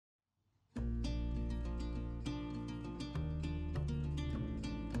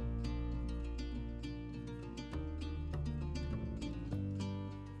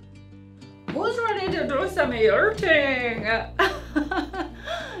Who's ready to do some yurting?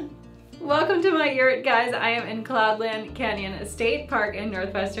 Welcome to my yurt, guys. I am in Cloudland Canyon State Park in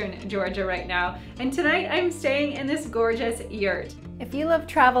northwestern Georgia right now, and tonight I'm staying in this gorgeous yurt. If you love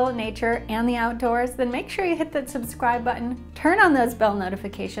travel, nature, and the outdoors, then make sure you hit that subscribe button, turn on those bell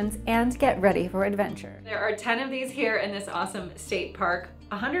notifications, and get ready for adventure. There are 10 of these here in this awesome state park,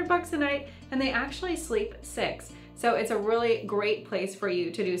 $100 a night, and they actually sleep 6. So it's a really great place for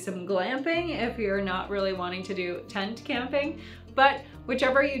you to do some glamping if you're not really wanting to do tent camping. But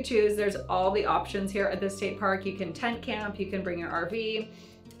whichever you choose, there's all the options here at the state park. You can tent camp, you can bring your RV,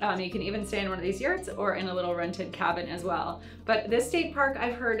 you can even stay in one of these yurts or in a little rented cabin as well. But this state park,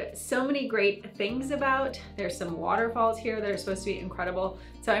 I've heard so many great things about. There's some waterfalls here that are supposed to be incredible.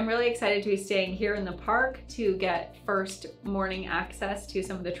 So I'm really excited to be staying here in the park to get first morning access to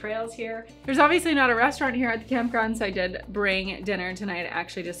some of the trails here. There's obviously not a restaurant here at the campground, so I did bring dinner tonight. I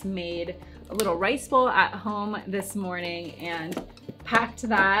actually just made a little rice bowl at home this morning and packed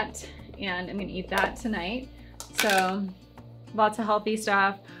that, and I'm gonna eat that tonight. So lots of healthy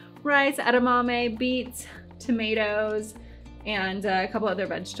stuff: rice, edamame, beets, tomatoes, and a couple other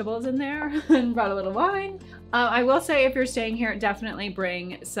vegetables in there, and brought a little wine. I will say, if you're staying here, definitely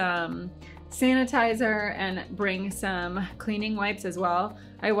bring some sanitizer and bring some cleaning wipes as well.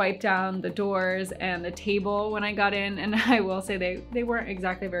 I wiped down the doors and the table when I got in, and I will say they weren't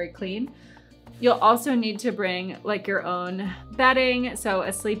exactly very clean. You'll also need to bring like your own bedding, so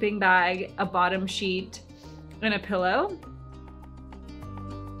a sleeping bag, a bottom sheet, and a pillow.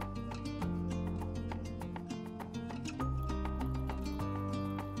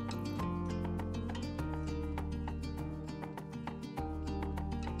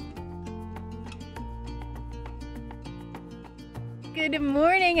 Good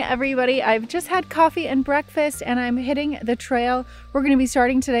morning, everybody. I've just had coffee and breakfast and I'm hitting the trail. We're going to be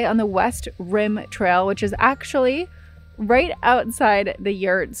starting today on the West Rim Trail, which is actually right outside the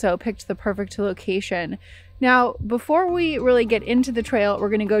yurt, so picked the perfect location. Now, before we really get into the trail, we're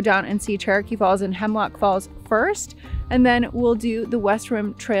going to go down and see Cherokee Falls and Hemlock Falls first, and then we'll do the West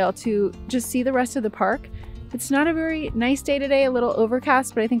Rim Trail to just see the rest of the park. It's not a very nice day today, a little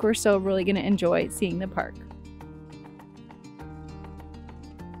overcast, but I think we're still really going to enjoy seeing the park.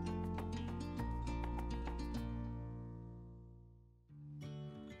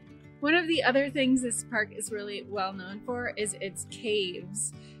 One of the other things this park is really well known for is its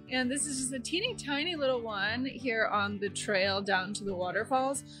caves. And this is just a teeny tiny little one here on the trail down to the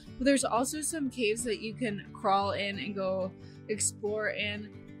waterfalls. But there's also some caves that you can crawl in and go explore in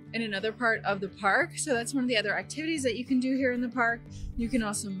another part of the park. So that's one of the other activities that you can do here in the park. You can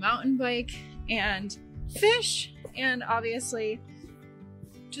also mountain bike and fish, and obviously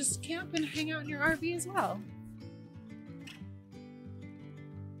just camp and hang out in your RV as well.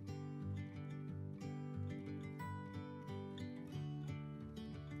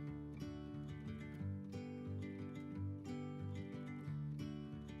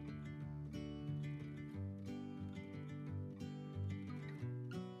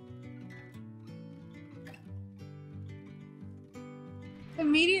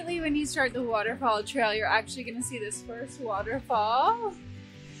 Immediately when you start the waterfall trail, you're actually going to see this first waterfall,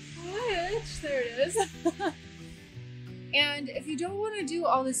 which, there it is. And if you don't want to do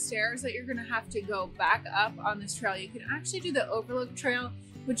all the stairs that you're going to have to go back up on this trail, you can actually do the overlook trail,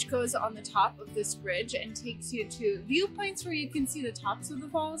 which goes on the top of this bridge and takes you to viewpoints where you can see the tops of the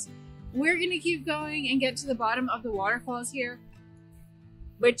falls. We're going to keep going and get to the bottom of the waterfalls here,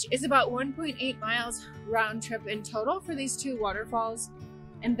 which is about 1.8 miles round trip in total for these two waterfalls.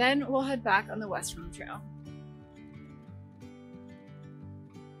 And then we'll head back on the West Rim Trail.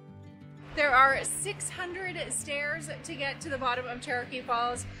 There are 600 stairs to get to the bottom of Cherokee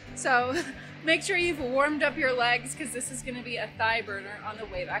Falls, so make sure you've warmed up your legs because this is going to be a thigh burner on the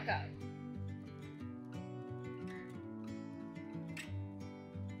way back up.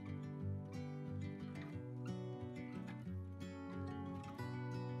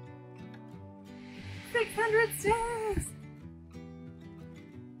 Stairs!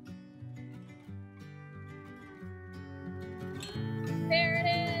 There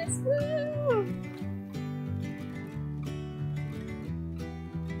it is! Woo!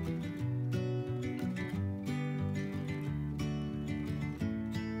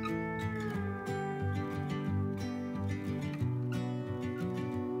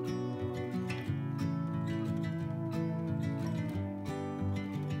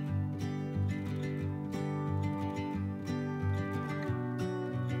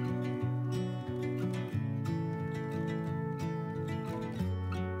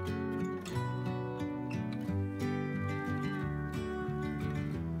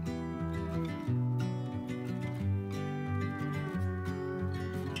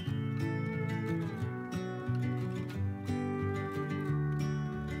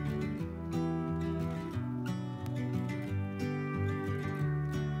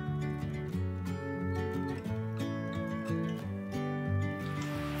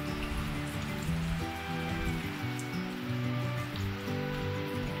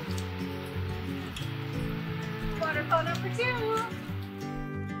 too.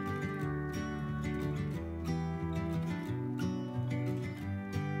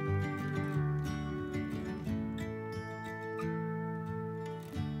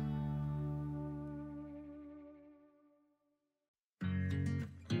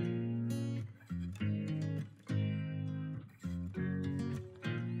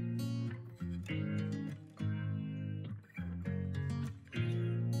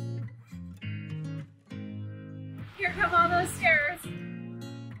 Here come all those stairs.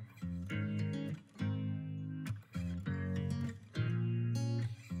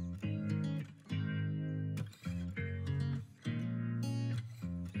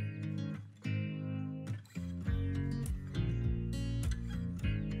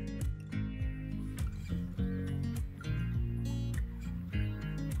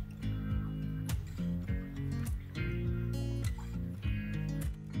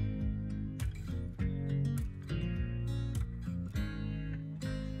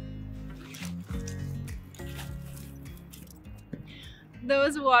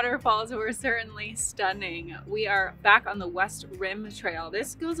 Those waterfalls were certainly stunning. We are back on the West Rim Trail.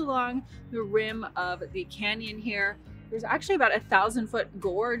 This goes along the rim of the canyon here. There's actually about 1,000-foot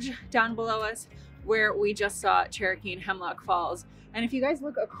gorge down below us where we just saw Cherokee and Hemlock Falls. And if you guys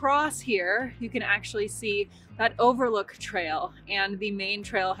look across here, you can actually see that overlook trail and the main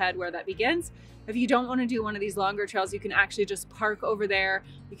trailhead where that begins. If you don't want to do one of these longer trails, you can actually just park over there.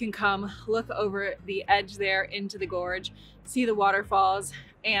 You can come look over the edge there into the gorge, see the waterfalls,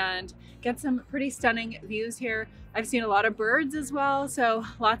 and get some pretty stunning views here. I've seen a lot of birds as well, so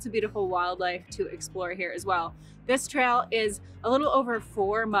lots of beautiful wildlife to explore here as well. This trail is a little over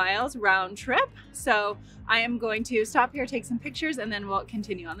 4 miles round trip, so I am going to stop here, take some pictures, and then we'll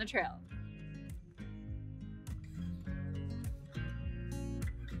continue on the trail.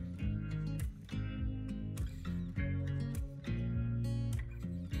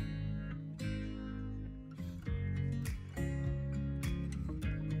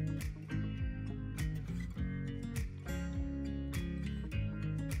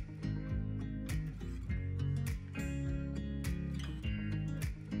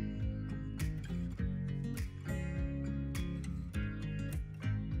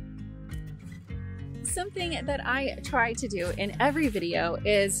 Something that I try to do in every video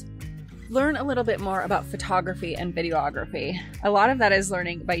is learn a little bit more about photography and videography. A lot of that is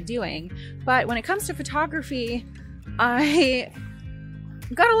learning by doing, but when it comes to photography, I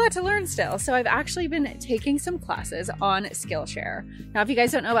got a lot to learn still. So I've actually been taking some classes on Skillshare. Now, if you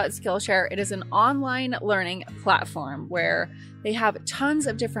guys don't know about Skillshare, it is an online learning platform where they have tons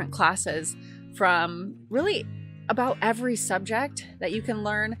of different classes from really about every subject that you can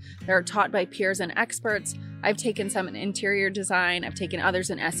learn. They're taught by peers and experts. I've taken some in interior design, I've taken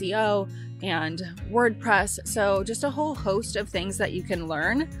others in SEO and WordPress. So just a whole host of things that you can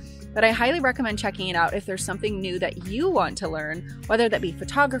learn. But I highly recommend checking it out if there's something new that you want to learn, whether that be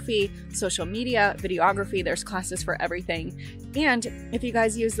photography, social media, videography. There's classes for everything. And if you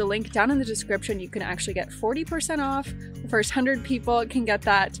guys use the link down in the description, you can actually get 40% off. The first 100 people can get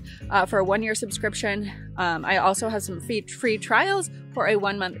that for a 1-year subscription. I also have some free trials for a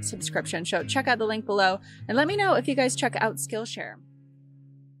 1-month subscription. So check out the link below and let me know if you guys check out Skillshare.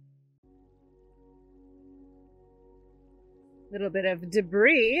 Little bit of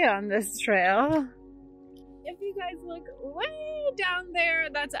debris on this trail. If you guys look way down there,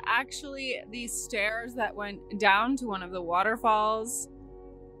 that's actually the stairs that went down to one of the waterfalls.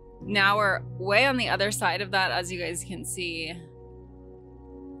 Now we're way on the other side of that, as you guys can see.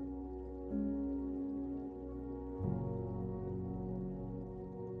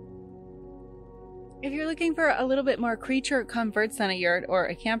 If you're looking for a little bit more creature comforts than a yurt or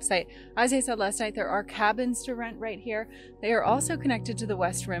a campsite, as I said last night, there are cabins to rent right here. They are also connected to the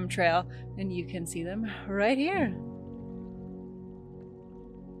West Rim Trail, and you can see them right here.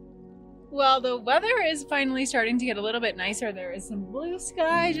 Well, the weather is finally starting to get a little bit nicer. There is some blue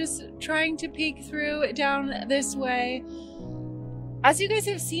sky just trying to peek through down this way. As you guys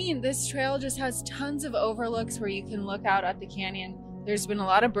have seen, this trail just has tons of overlooks where you can look out at the canyon. There's been a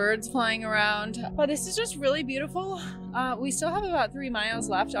lot of birds flying around, but this is just really beautiful. We still have about 3 miles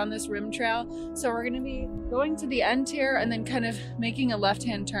left on this rim trail, so we're going to be going to the end here and then kind of making a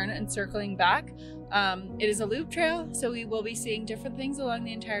left-hand turn and circling back. It is a loop trail, so we will be seeing different things along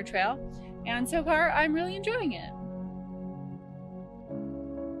the entire trail, and so far I'm really enjoying it.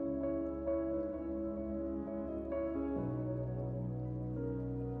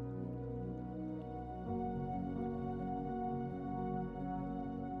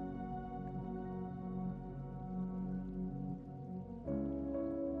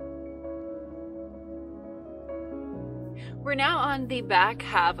 We're now on the back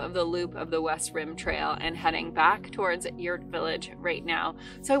half of the loop of the West Rim Trail and heading back towards Yurt Village right now.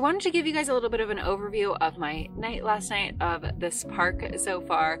 So I wanted to give you guys a little bit of an overview of my night last night of this park so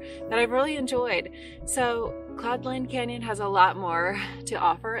far that I've really enjoyed. So Cloudland Canyon has a lot more to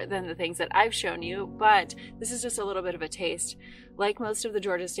offer than the things that I've shown you, but this is just a little bit of a taste. Like most of the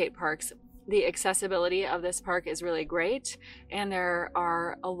Georgia state parks, the accessibility of this park is really great, and there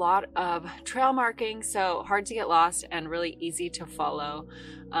are a lot of trail markings, so hard to get lost and really easy to follow.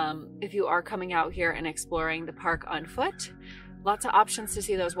 If you are coming out here and exploring the park on foot, lots of options to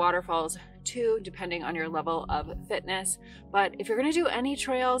see those waterfalls too, depending on your level of fitness. But if you're going to do any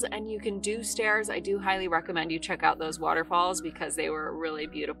trails and you can do stairs, I do highly recommend you check out those waterfalls because they were really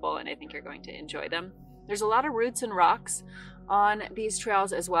beautiful and I think you're going to enjoy them. There's a lot of roots and rocks on these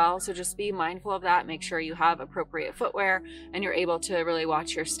trails as well, so just be mindful of that. Make sure you have appropriate footwear and you're able to really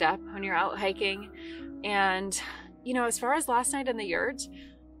watch your step when you're out hiking. And you know, as far as last night in the yurt,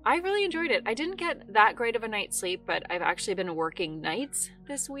 I really enjoyed it. I didn't get that great of a night's sleep, but I've actually been working nights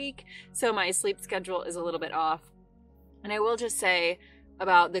this week, so my sleep schedule is a little bit off. And I will just say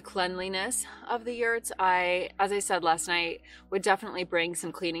about the cleanliness of the yurts, as I said last night, would definitely bring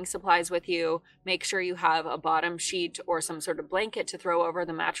some cleaning supplies with you. Make sure you have a bottom sheet or some sort of blanket to throw over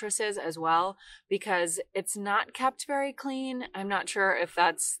the mattresses as well, because it's not kept very clean. I'm not sure if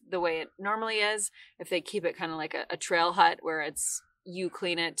that's the way it normally is, if they keep it kind of like a trail hut where it's you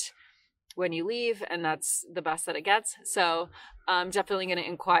clean it when you leave and that's the best that it gets. So I'm definitely going to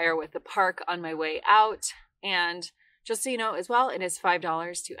inquire with the park on my way out. And just so you know as well, it is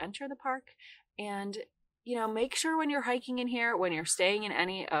 $5 to enter the park. And, you know, make sure when you're hiking in here, when you're staying in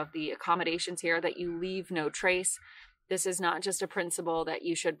any of the accommodations here, that you leave no trace. This is not just a principle that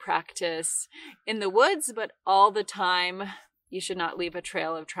you should practice in the woods, but all the time. You should not leave a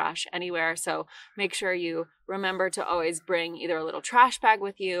trail of trash anywhere. So make sure you remember to always bring either a little trash bag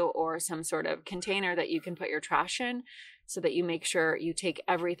with you or some sort of container that you can put your trash in, so that you make sure you take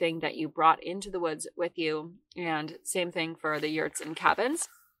everything that you brought into the woods with you. And same thing for the yurts and cabins.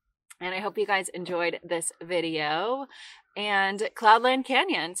 And I hope you guys enjoyed this video and Cloudland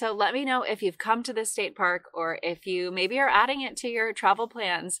Canyon. So let me know if you've come to this state park or if you maybe are adding it to your travel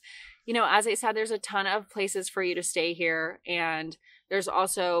plans. You know, as I said, there's a ton of places for you to stay here. And there's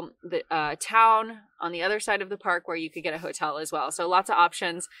also the town on the other side of the park where you could get a hotel as well. So lots of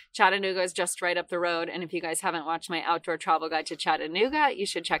options. Chattanooga is just right up the road. And if you guys haven't watched my outdoor travel guide to Chattanooga, you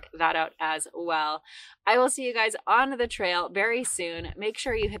should check that out as well. I will see you guys on the trail very soon. Make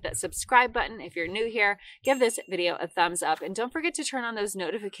sure you hit that subscribe button if you're new here. Give this video a thumbs up. And don't forget to turn on those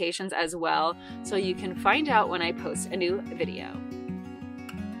notifications as well so you can find out when I post a new video.